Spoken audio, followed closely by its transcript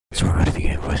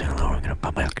I'm gonna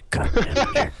put my gun in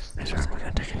here. I swear we're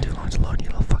gonna take it too long to load, you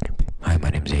little fucking bitch. Hi, my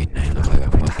name's Aiden. I look like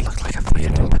a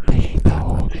fucking potato.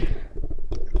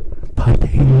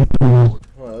 Potato. Come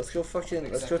on, let's go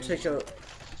fucking, let's go take out.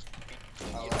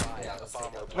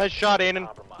 Nice shot, Aiden.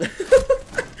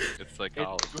 It's like,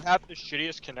 You have the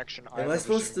shittiest connection I've Am I ever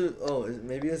supposed seen. to? Oh,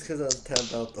 maybe it's because I was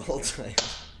tapped out the whole time.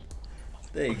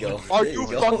 There you go. Are There you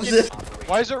go. fucking?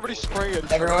 Why is everybody spraying?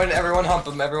 Everyone hump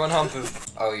him, everyone hump him.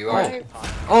 Oh, you are?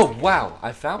 Oh wow,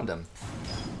 I found him.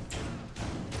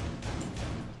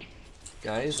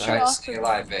 Guys, Try to stay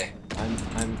alive, eh?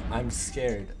 I'm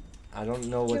scared. I don't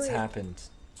know what's happened.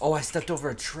 Oh, I stepped over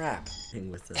a trap.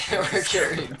 With this. We're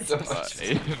carrying so much.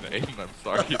 Aiden, I'm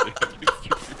sorry.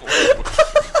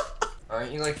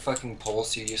 Aren't you like fucking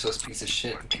Pulse, you useless piece of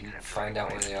shit? Can you find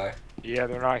out where they are? Yeah,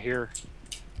 they're not here.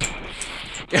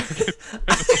 Just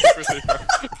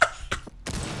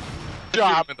shoot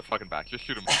him in the fucking back. Just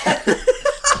shoot him.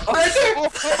 Oh,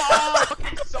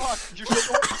 fucking suck. You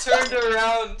Turned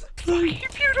around. Fucking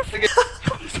beautiful.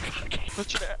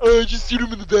 just shoot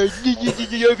him in the back.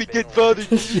 You have a dead father.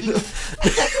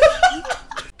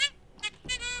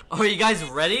 Oh, are you guys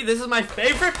ready? This is my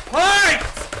favorite part!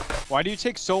 Why do you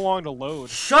take so long to load?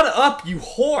 Shut up, you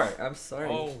whore! I'm sorry.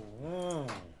 Oh.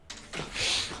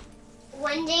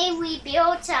 One day we'd be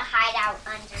able to hide out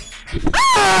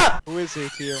under. Who is he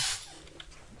to you?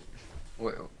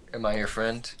 Wait, am I your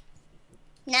friend?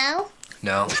 No?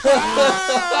 No.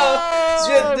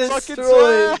 Get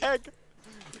destroyed. Swag.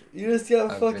 You just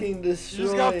got I've fucking You just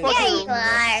destroyed. got fucking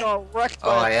Yeah, you are. got wrecked Oh,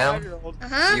 by I a am? 5-year-old.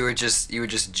 Uh-huh. You were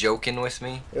just joking with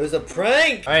me? It was a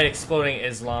prank. Alright, exploding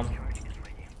Islam.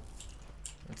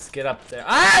 Let's get up there.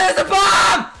 Ah, there's a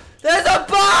bomb! There's a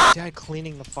bomb! Dad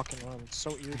cleaning the fucking room. It's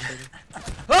so irritating.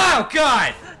 Oh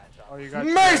god! Oh, you got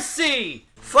Mercy!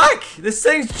 Fuck! This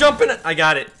thing's jumping. I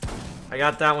got it. I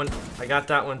got that one. I got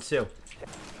that one too.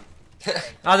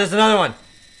 Oh, there's another one.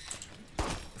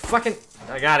 Fucking.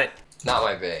 I got it. Not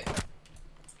my bae.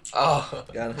 Oh.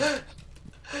 Got him.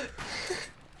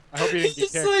 I hope you didn't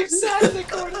get Just kicked. like sat in the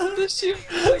corner of the ship.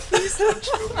 Like, please don't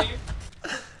shoot me.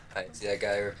 Alright, see that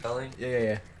guy repelling?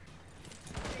 Yeah.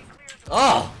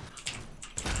 Oh!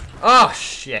 Oh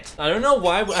shit. I don't know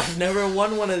why I've never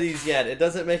won one of these yet. It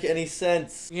doesn't make any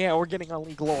sense. Yeah, we're getting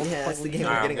illegal. Yeah, that's the game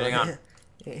Alright, we're getting I'm on.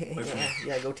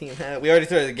 Yeah, go team. We already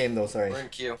started the game though, sorry. We're in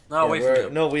queue. No, Yeah, wait we're, for you.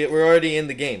 no, we're already in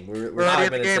the game. We're We're already 5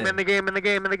 in the minutes game, in the game, in the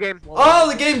game, in the game.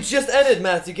 Oh, the game just ended,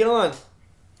 Matthew. Get on.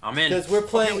 I'm in. Because we're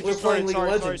playing we League of sorry,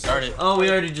 Legends. Started. Oh, we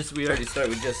already started.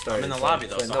 We just started. I'm in the So- lobby,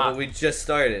 though, so so no, hot. but we just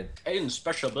started. Aiden's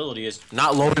special ability is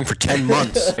not loading for 10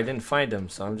 months. I didn't find him,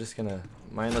 so I'm just gonna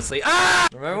mindlessly. Ah!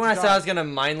 Remember when I said I was gonna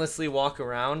mindlessly walk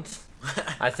around?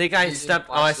 I think I stepped.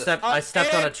 Oh, I stepped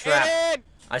on a trap.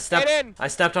 I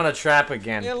stepped on a trap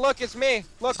again. Yeah, look, it's me.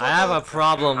 Look. I have a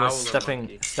problem with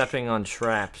How's stepping on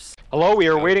traps. Hello, we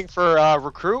are waiting for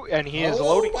recruit, and he is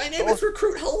Hello, loading. my name is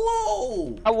Recruit.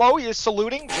 Hello. Hello, he is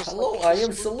saluting. Just Hello, I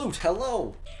am Salute.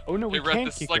 Hello. Oh no, Hey, Red,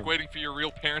 this is like waiting for your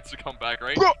real parents to come back,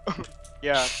 right?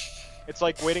 Yeah, it's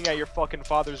like waiting at your fucking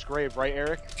father's grave, right,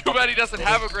 Eric? Too bad he doesn't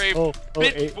have a grave.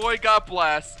 Bitch boy got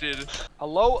blasted.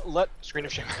 Hello, screen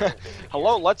of shame.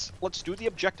 Hello, let's do the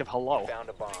objective. Hello. Found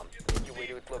a bomb.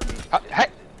 Hey,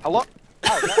 hello.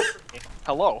 Oh,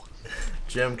 hello.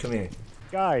 Jim, come here.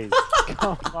 Guys,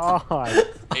 come on.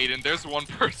 Aiden, there's one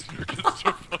person who gets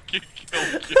to fucking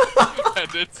kill you,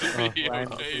 and it's me,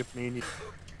 okay?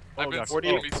 I've been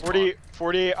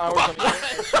 48 hours on the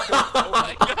Oh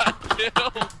my god,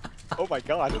 kill! Oh my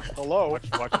god, hello.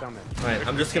 Watch coming. Alright,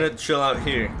 I'm just gonna chill out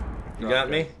here. You got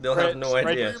me? They'll have no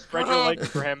idea. Spread your legs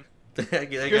for him. I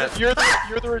You're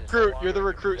the recruit. You're the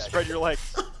recruit. Spread your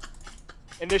legs.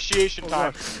 Initiation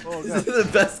time. This is the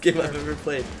best game I've ever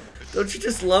played. Don't you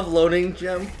just love loading,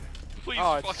 Jim? Please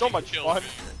Oh, it's so fucking much kill fun.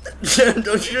 me. Jim,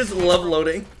 don't you just love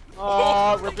loading?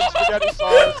 Ripping spaghetti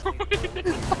sauce.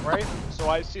 Right? So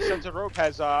I see Sunset Rope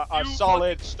has a You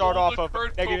solid fucking start off stole of the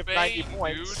Kurt negative 90 Cobain,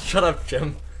 points. dude. Shut up,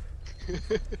 Jim.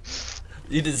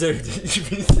 You deserved it, you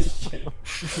piece of shit.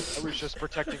 I was just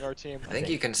protecting our team. I think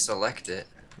you can select it.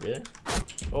 Really?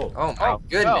 Oh. Oh my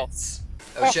goodness.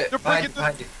 Oh shit, they're behind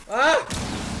breaking you. Ah!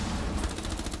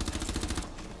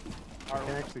 I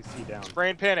can actually see down. Spray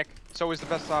and panic. It's always the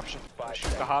best option.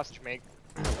 Shoot the hostage, mate.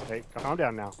 Okay, calm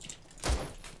down now.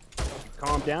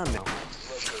 Calm down now.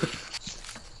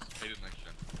 Aiden, nice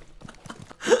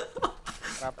shot.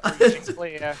 Stop preaching,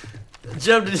 Leah.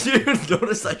 Jim, did you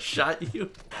notice I shot you?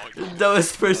 The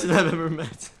dumbest person I've ever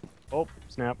met. Oh,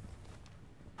 snap.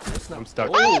 I'm stuck.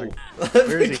 Oh!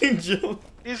 Where is he? Freaking Jim.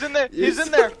 He's in there. He's in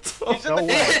there. He's in No there.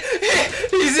 way.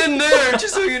 He's in there,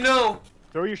 just so you know.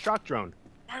 Throw your shock drone.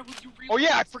 Why would you reload? Oh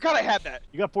yeah, I forgot I had that.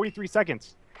 You got 43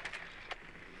 seconds.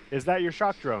 Is that your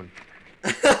shock drone?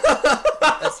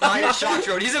 That's not your shock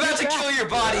drone. He's about to kill your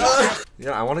body.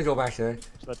 Yeah, I want to go back there.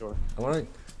 What's that door? I want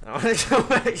to go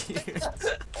back here.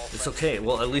 It's okay.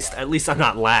 Well, at least I'm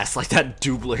not last like that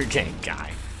Doubler gang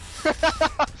guy.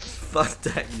 Fuck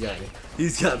that guy.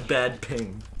 He's got bad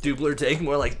ping. Doubler tank,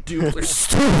 more like Doubler.